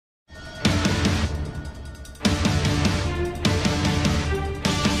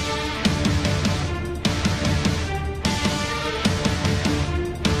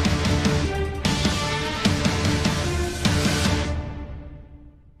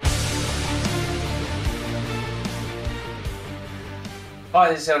Hi,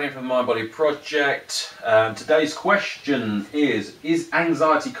 this is Eldeen from the Mind Body Project. Today's question is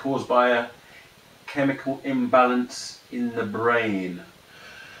anxiety caused by a chemical imbalance in the brain?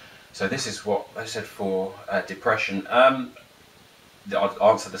 So this is what I said for depression. I'd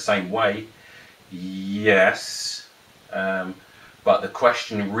answer the same way, yes, but the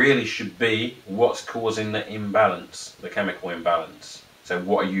question really should be what's causing the imbalance, the chemical imbalance. So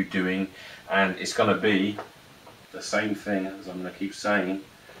what are you doing? And it's going to be the same thing as I'm going to keep saying.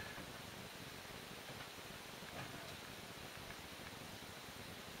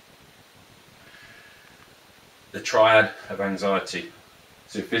 The triad of anxiety.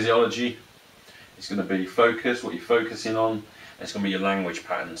 So physiology is going to be focus, what you're focusing on, and it's going to be your language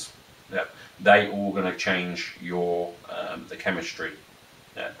patterns. Yeah, they all going to change your the chemistry.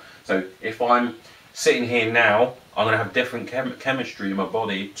 Yeah. So if I'm sitting here now, I'm going to have different chemistry in my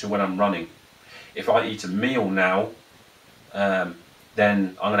body to when I'm running. If I eat a meal now, then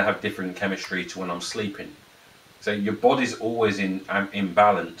I'm going to have different chemistry to when I'm sleeping. So your body's always in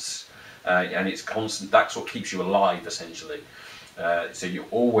balance, and it's constant. That's what keeps you alive, essentially. So your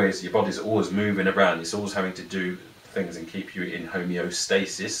body's always moving around. It's always having to do things and keep you in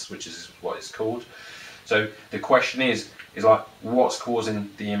homeostasis, which is what it's called. So the question is like, what's causing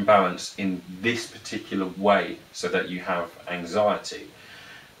the imbalance in this particular way so that you have anxiety?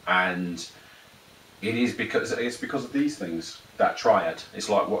 And it's because of these things, that triad. It's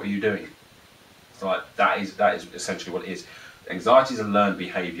like, what are you doing? It's like that is essentially what it is. Anxiety is a learned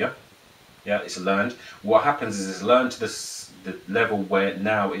behavior. Yeah, it's learned. What happens is it's learned to the level where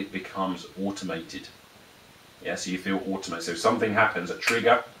now it becomes automated. Yeah, so you feel automated. So something happens, a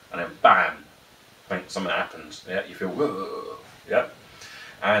trigger, and then bam, something happens. Yeah, you feel whoa. Yeah,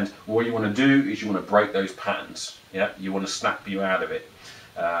 and what you want to do is you want to break those patterns. Yeah, you want to snap you out of it.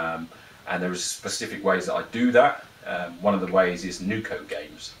 And there's specific ways that I do that. One of the ways is Nuco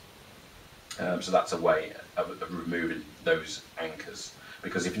games. So that's a way of removing those anchors.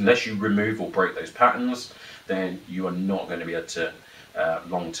 Because unless you remove or break those patterns, then you are not going to be able to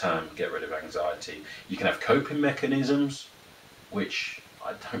long term get rid of anxiety. You can have coping mechanisms, which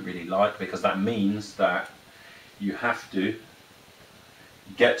I don't really like, because that means that you have to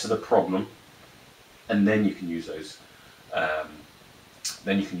get to the problem and then you can use those.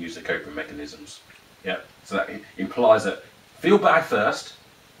 Then you can use the coping mechanisms. Yeah. So that implies that feel bad first,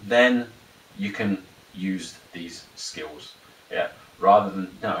 then you can use these skills. Yeah. Rather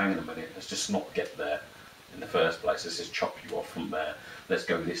than, no, hang on a minute, let's just not get there in the first place. Let's just chop you off from there. Let's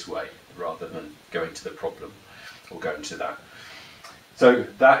go this way, rather than going to the problem or going to that. So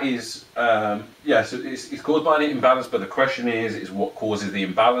that is, yeah, so it's caused by an imbalance, but the question is what causes the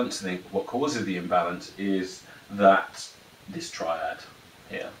imbalance? And what causes the imbalance is that this triad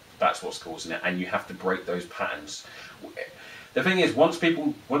here, that's what's causing it, and you have to break those patterns. The thing is, once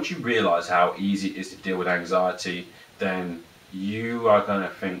you realise how easy it is to deal with anxiety, then you are going to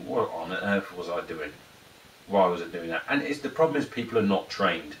think, what on earth was I doing? Why was I doing that? And the problem is people are not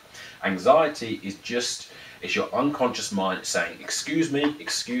trained. Anxiety is it's your unconscious mind saying, excuse me,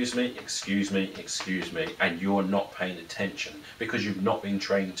 excuse me, excuse me, excuse me, and you're not paying attention because you've not been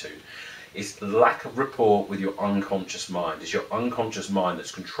trained to. It's lack of rapport with your unconscious mind. It's your unconscious mind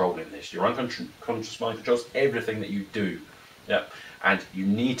that's controlling this. Your unconscious mind controls everything that you do. Yeah. And you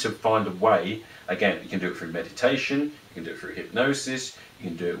need to find a way. Again, you can do it through meditation, you can do it through hypnosis, you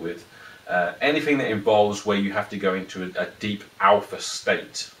can do it with anything that involves where you have to go into a deep alpha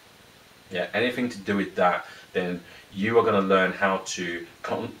state. Yeah, anything to do with that, then you are going to learn how to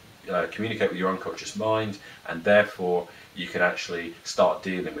communicate with your unconscious mind, and therefore you can actually start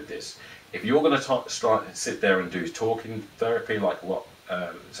dealing with this. If you're going to sit there and do talking therapy, like what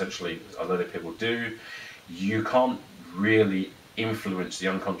essentially a lot of people do, you can't really influence the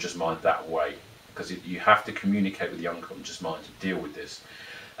unconscious mind that way, because you have to communicate with the unconscious mind to deal with this.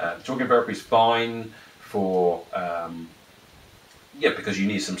 Talking therapy is fine for because you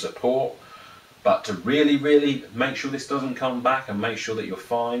need some support, but to really make sure this doesn't come back and make sure that you're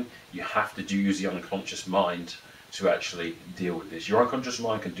fine, you have to use the unconscious mind to actually deal with this. Your unconscious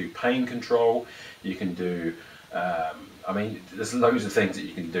mind can do pain control, you can do I mean, there's loads of things that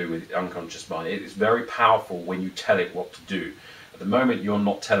you can do with the unconscious mind. It's very powerful when you tell it what to do. At the moment, you're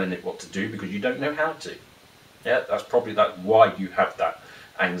not telling it what to do because you don't know how to. Yeah, that's probably why you have that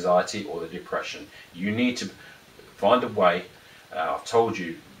anxiety or the depression. You need to find a way. I've told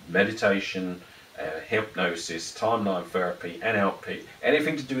you, meditation, hypnosis, timeline therapy, NLP,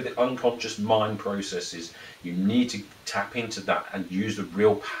 anything to do with the unconscious mind processes, you need to tap into that and use the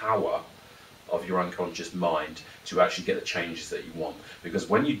real power of your unconscious mind to actually get the changes that you want. Because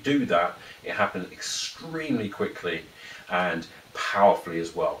when you do that, it happens extremely quickly and powerfully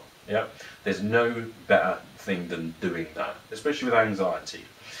as well. Yeah, there's no better thing than doing that, especially with anxiety.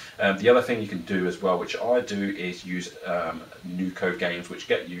 The other thing you can do as well, which I do, is use new code games which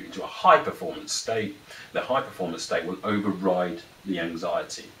get you into a high performance state. The high performance state will override the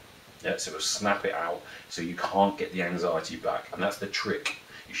anxiety. Yeah, so it'll snap it out so you can't get the anxiety back, and that's the trick.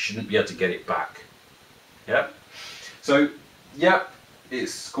 You shouldn't be able to get it back. Yeah. So yeah,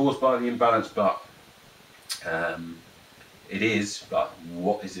 it's caused by the imbalance, but it is. But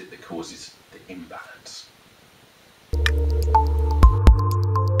what is it that causes the imbalance?